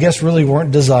 I guess really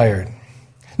weren't desired.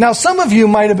 Now, some of you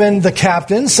might have been the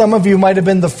captain, some of you might have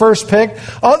been the first pick,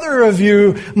 other of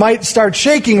you might start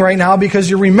shaking right now because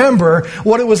you remember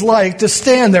what it was like to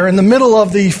stand there in the middle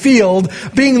of the field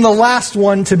being the last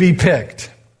one to be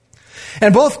picked.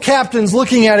 And both captains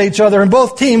looking at each other and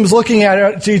both teams looking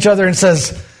at each other and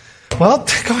says, well,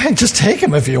 go ahead, just take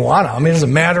him if you want to. I mean, it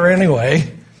doesn't matter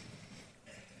anyway.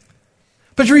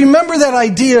 But you remember that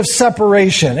idea of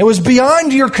separation. It was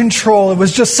beyond your control. It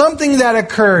was just something that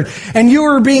occurred. And you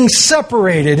were being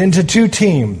separated into two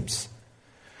teams.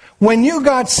 When you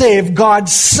got saved, God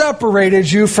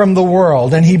separated you from the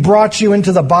world. And He brought you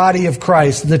into the body of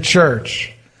Christ, the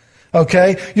church.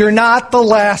 Okay? You're not the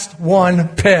last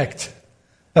one picked.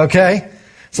 Okay?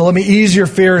 So let me ease your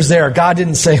fears there. God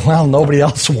didn't say, well, nobody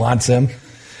else wants him.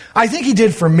 I think He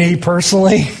did for me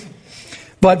personally.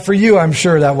 But for you, I'm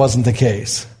sure that wasn't the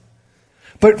case.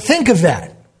 But think of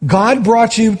that. God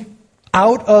brought you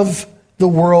out of the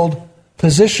world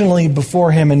positionally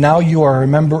before Him, and now you are a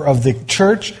member of the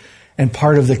church and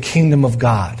part of the kingdom of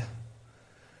God.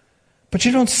 But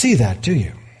you don't see that, do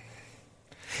you?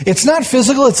 It's not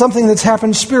physical, it's something that's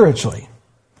happened spiritually.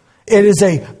 It is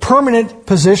a permanent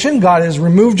position. God has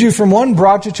removed you from one,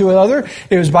 brought you to another.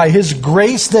 It was by His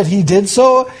grace that He did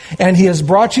so, and He has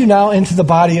brought you now into the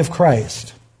body of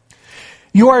Christ.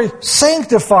 You are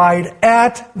sanctified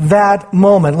at that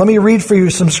moment. Let me read for you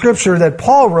some scripture that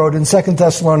Paul wrote in 2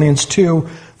 Thessalonians 2,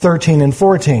 13 and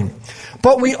 14.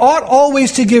 But we ought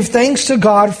always to give thanks to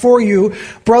God for you,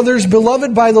 brothers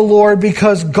beloved by the Lord,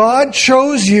 because God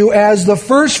chose you as the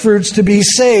firstfruits to be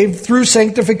saved through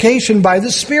sanctification by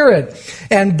the Spirit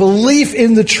and belief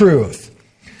in the truth.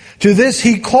 To this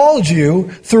He called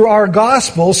you through our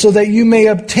gospel so that you may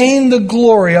obtain the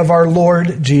glory of our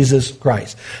Lord Jesus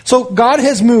Christ. So God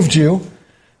has moved you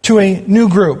to a new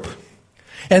group.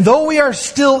 And though we are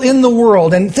still in the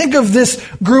world, and think of this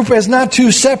group as not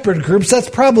two separate groups, that's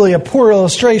probably a poor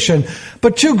illustration,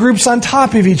 but two groups on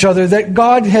top of each other that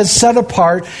God has set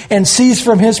apart and sees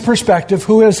from His perspective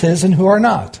who is His and who are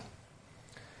not.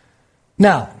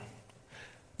 Now,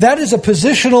 That is a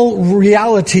positional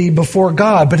reality before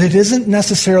God, but it isn't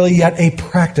necessarily yet a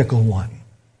practical one.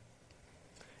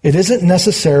 It isn't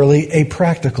necessarily a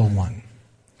practical one,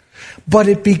 but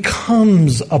it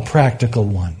becomes a practical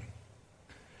one.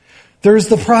 There's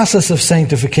the process of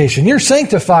sanctification. You're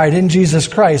sanctified in Jesus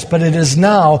Christ, but it is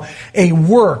now a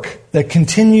work that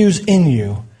continues in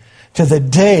you to the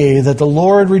day that the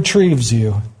Lord retrieves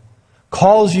you,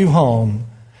 calls you home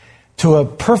to a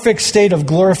perfect state of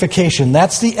glorification.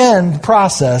 That's the end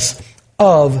process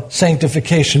of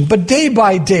sanctification. But day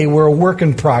by day, we're a work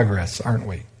in progress, aren't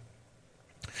we?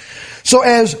 So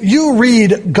as you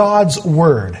read God's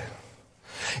Word,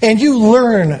 and you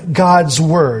learn God's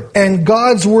Word, and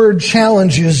God's Word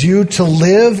challenges you to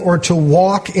live or to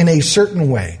walk in a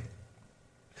certain way,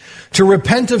 to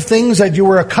repent of things that you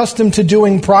were accustomed to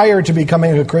doing prior to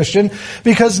becoming a Christian,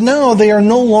 because now they are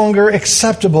no longer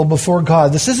acceptable before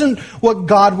God. This isn't what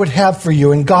God would have for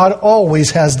you, and God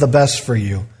always has the best for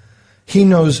you. He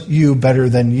knows you better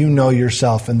than you know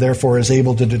yourself, and therefore is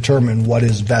able to determine what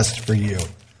is best for you.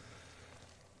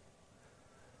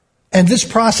 And this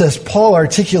process Paul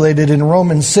articulated in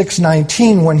Romans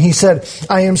 6:19 when he said,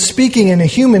 I am speaking in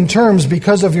human terms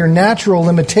because of your natural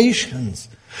limitations.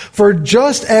 For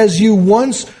just as you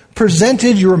once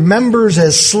presented your members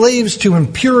as slaves to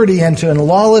impurity and to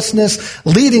lawlessness,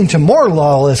 leading to more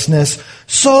lawlessness,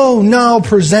 so now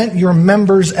present your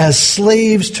members as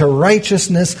slaves to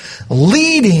righteousness,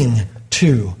 leading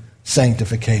to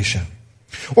sanctification.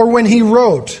 Or when he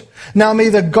wrote, now may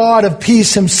the God of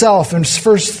peace himself, in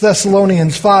 1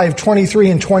 Thessalonians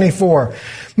 5:23 and 24,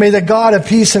 may the God of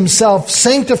peace himself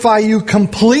sanctify you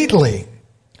completely,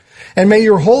 and may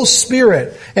your whole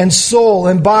spirit and soul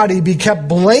and body be kept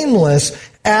blameless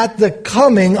at the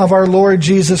coming of our Lord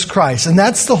Jesus Christ. And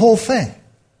that's the whole thing.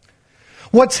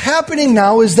 What's happening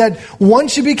now is that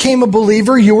once you became a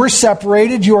believer, you were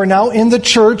separated. You are now in the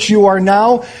church. You are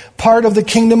now part of the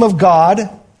kingdom of God.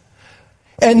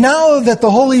 And now that the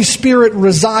Holy Spirit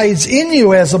resides in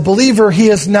you as a believer, He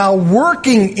is now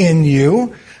working in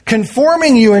you,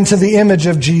 conforming you into the image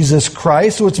of Jesus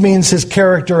Christ, which means His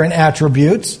character and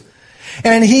attributes.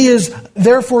 And He is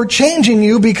therefore changing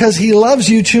you because He loves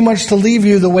you too much to leave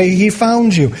you the way He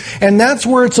found you. And that's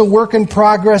where it's a work in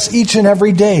progress each and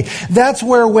every day. That's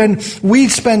where when we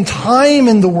spend time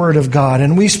in the Word of God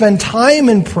and we spend time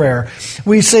in prayer,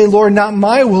 we say, Lord, not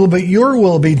my will, but your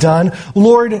will be done.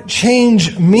 Lord,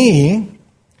 change me.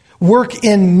 Work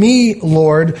in me,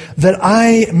 Lord, that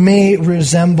I may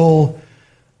resemble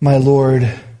my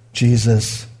Lord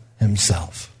Jesus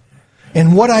Himself.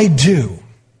 In what I do,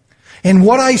 in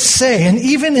what I say, and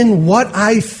even in what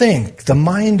I think. The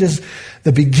mind is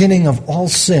the beginning of all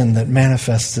sin that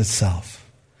manifests itself.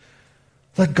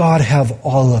 Let God have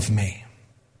all of me.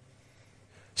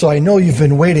 So I know you've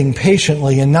been waiting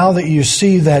patiently, and now that you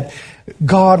see that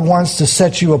God wants to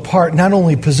set you apart, not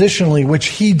only positionally, which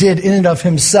He did in and of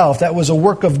Himself, that was a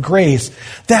work of grace.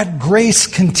 That grace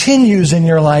continues in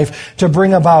your life to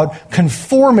bring about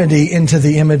conformity into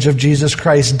the image of Jesus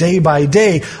Christ day by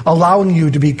day, allowing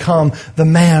you to become the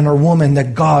man or woman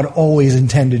that God always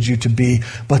intended you to be,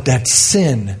 but that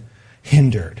sin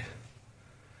hindered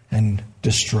and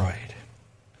destroyed.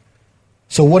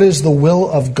 So what is the will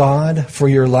of God for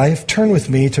your life? Turn with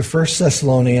me to 1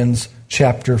 Thessalonians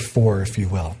chapter 4, if you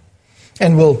will.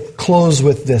 And we'll close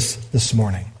with this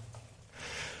morning.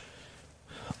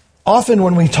 Often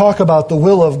when we talk about the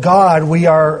will of God, we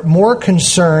are more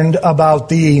concerned about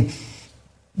the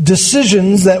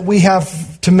decisions that we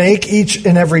have to make each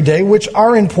and every day, which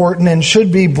are important and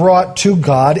should be brought to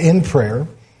God in prayer,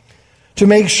 to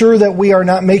make sure that we are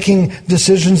not making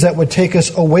decisions that would take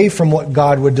us away from what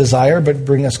God would desire, but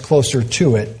bring us closer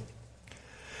to it.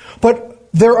 But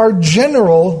there are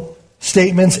general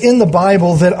statements in the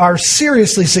Bible that are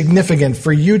seriously significant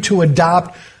for you to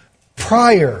adopt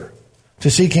prior to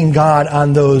seeking God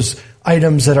on those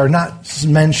items that are not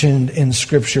mentioned in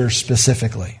Scripture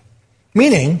specifically.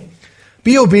 Meaning,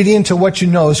 be obedient to what you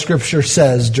know Scripture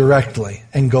says directly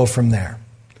and go from there.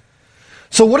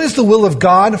 So what is the will of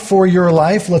God for your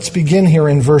life? Let's begin here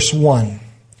in verse 1.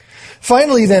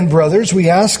 Finally then, brothers, we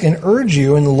ask and urge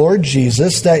you in the Lord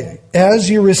Jesus that as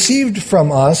you received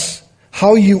from us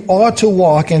how you ought to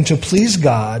walk and to please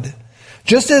God,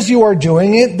 just as you are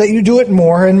doing it, that you do it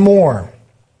more and more.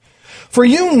 For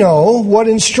you know what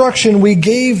instruction we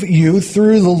gave you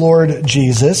through the Lord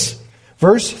Jesus.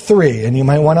 Verse 3, and you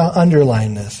might want to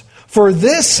underline this. For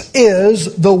this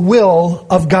is the will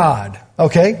of God.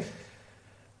 Okay?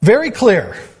 Very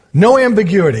clear. No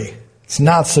ambiguity. It's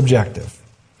not subjective.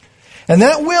 And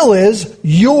that will is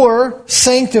your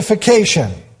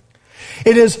sanctification.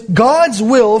 It is God's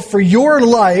will for your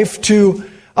life to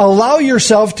allow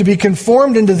yourself to be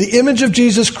conformed into the image of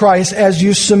Jesus Christ as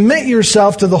you submit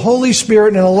yourself to the Holy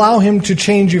Spirit and allow Him to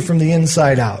change you from the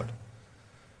inside out.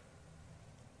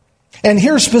 And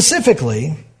here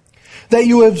specifically, that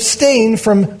you abstain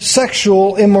from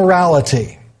sexual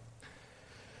immorality.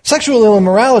 Sexual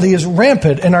immorality is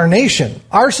rampant in our nation.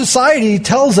 Our society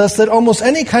tells us that almost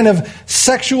any kind of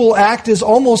sexual act is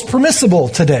almost permissible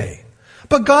today.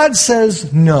 But God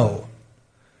says no.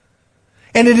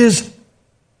 And it is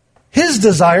His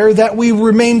desire that we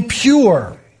remain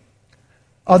pure,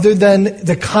 other than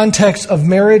the context of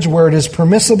marriage where it is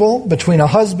permissible between a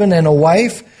husband and a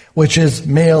wife, which is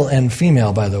male and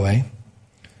female, by the way.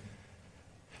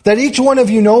 That each one of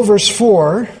you know, verse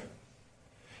 4,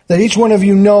 that each one of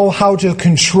you know how to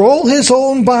control his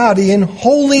own body in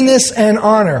holiness and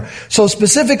honor. So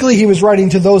specifically, he was writing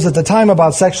to those at the time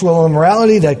about sexual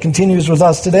immorality. That continues with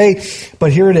us today.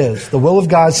 But here it is, the will of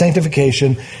God,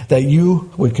 sanctification, that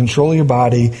you would control your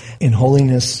body in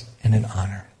holiness and in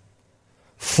honor.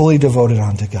 Fully devoted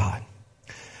unto God.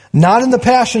 Not in the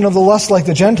passion of the lust like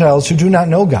the Gentiles who do not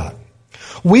know God.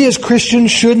 We as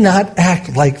Christians should not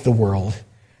act like the world.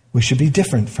 We should be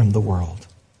different from the world.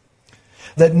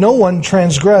 That no one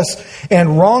transgress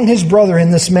and wrong his brother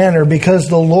in this manner, because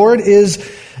the Lord is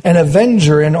an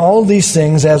avenger in all these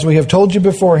things, as we have told you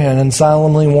beforehand and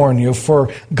solemnly warn you.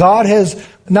 For God has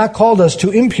not called us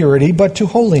to impurity, but to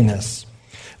holiness.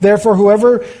 Therefore,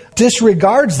 whoever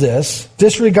disregards this,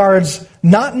 disregards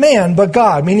not man, but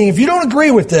God. Meaning, if you don't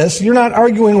agree with this, you're not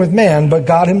arguing with man, but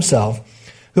God Himself,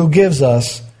 who gives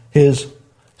us His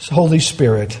Holy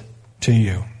Spirit to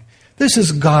you. This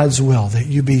is God's will, that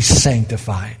you be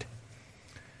sanctified.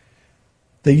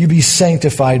 That you be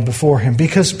sanctified before Him.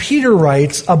 Because Peter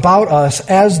writes about us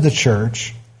as the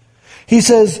church. He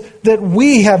says that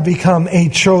we have become a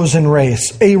chosen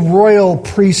race, a royal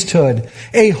priesthood,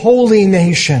 a holy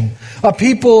nation, a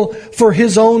people for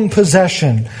His own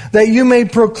possession, that you may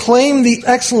proclaim the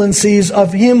excellencies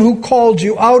of Him who called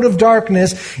you out of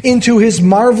darkness into His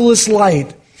marvelous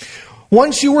light.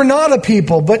 Once you were not a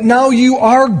people, but now you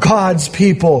are God's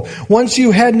people. Once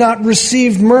you had not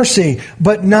received mercy,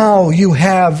 but now you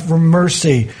have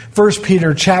mercy. 1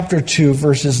 Peter chapter 2,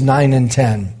 verses 9 and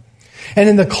 10. And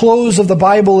in the close of the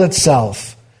Bible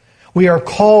itself, we are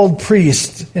called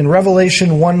priests in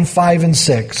Revelation 1, 5, and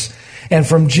 6. And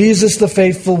from Jesus the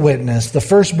faithful witness, the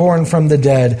firstborn from the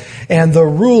dead, and the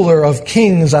ruler of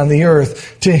kings on the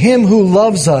earth, to Him who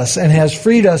loves us and has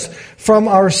freed us from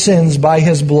our sins by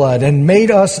His blood, and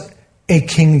made us a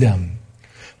kingdom,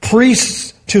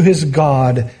 priests to His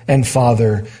God and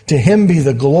Father. To Him be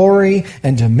the glory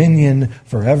and dominion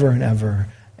forever and ever.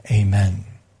 Amen.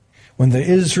 When the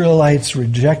Israelites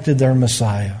rejected their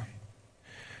Messiah,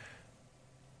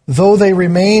 though they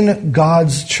remain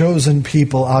God's chosen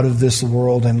people out of this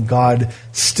world, and God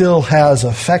still has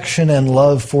affection and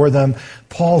love for them,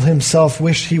 Paul himself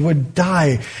wished he would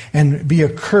die and be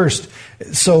accursed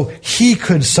so he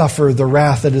could suffer the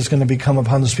wrath that is going to become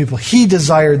upon those people. He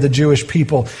desired the Jewish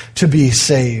people to be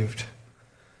saved.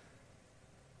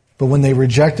 But when they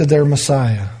rejected their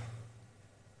Messiah,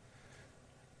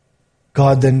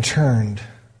 God then turned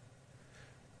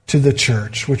to the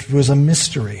church, which was a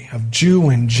mystery of Jew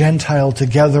and Gentile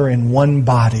together in one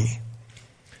body.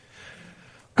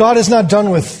 God is not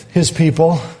done with His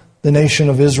people, the nation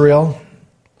of Israel,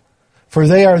 for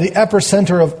they are the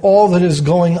epicenter of all that is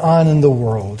going on in the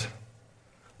world.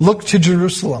 Look to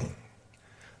Jerusalem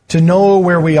to know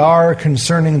where we are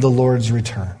concerning the Lord's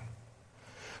return.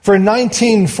 For in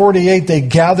 1948, they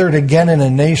gathered again in a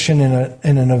nation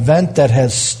in an event that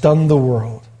has stunned the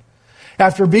world.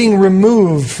 After being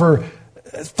removed for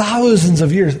thousands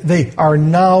of years, they are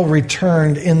now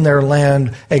returned in their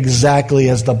land exactly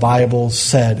as the Bible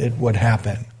said it would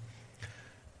happen.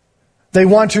 They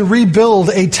want to rebuild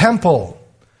a temple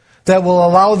that will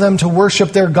allow them to worship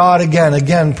their God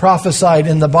again prophesied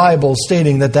in the Bible,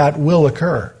 stating that that will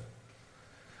occur.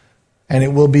 And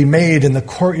it will be made in the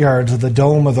courtyards of the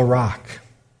Dome of the Rock.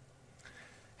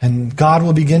 And God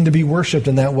will begin to be worshipped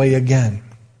in that way again.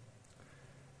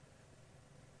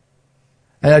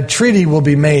 And a treaty will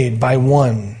be made by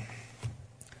one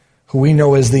who we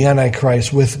know as the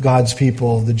Antichrist with God's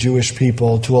people, the Jewish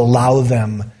people, to allow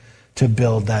them to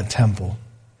build that temple.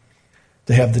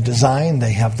 They have the design,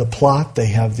 they have the plot, they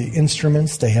have the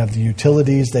instruments, they have the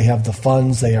utilities, they have the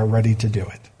funds, they are ready to do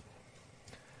it.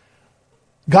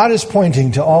 God is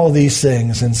pointing to all these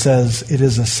things and says, it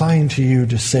is a sign to you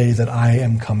to say that I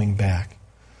am coming back.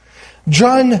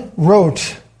 John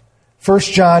wrote 1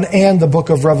 John and the book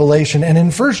of Revelation. And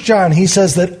in 1 John, he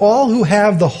says that all who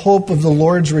have the hope of the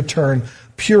Lord's return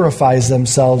purifies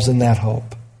themselves in that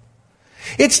hope.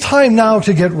 It's time now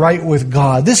to get right with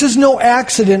God. This is no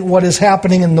accident what is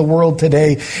happening in the world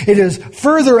today. It is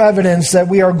further evidence that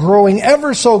we are growing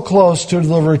ever so close to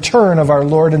the return of our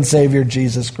Lord and Savior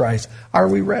Jesus Christ. Are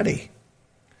we ready?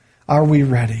 Are we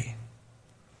ready?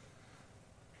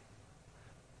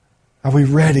 Are we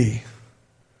ready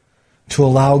to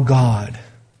allow God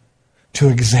to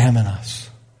examine us?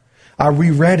 Are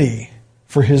we ready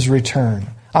for His return?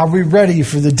 Are we ready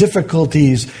for the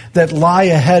difficulties that lie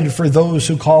ahead for those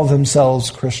who call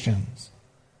themselves Christians?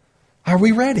 Are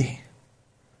we ready?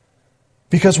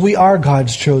 Because we are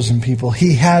God's chosen people.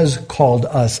 He has called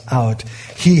us out.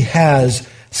 He has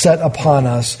set upon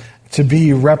us to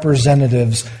be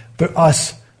representatives, but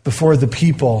us before the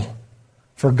people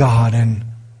for God and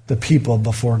the people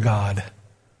before God.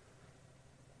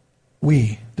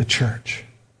 We, the church,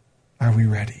 are we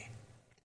ready?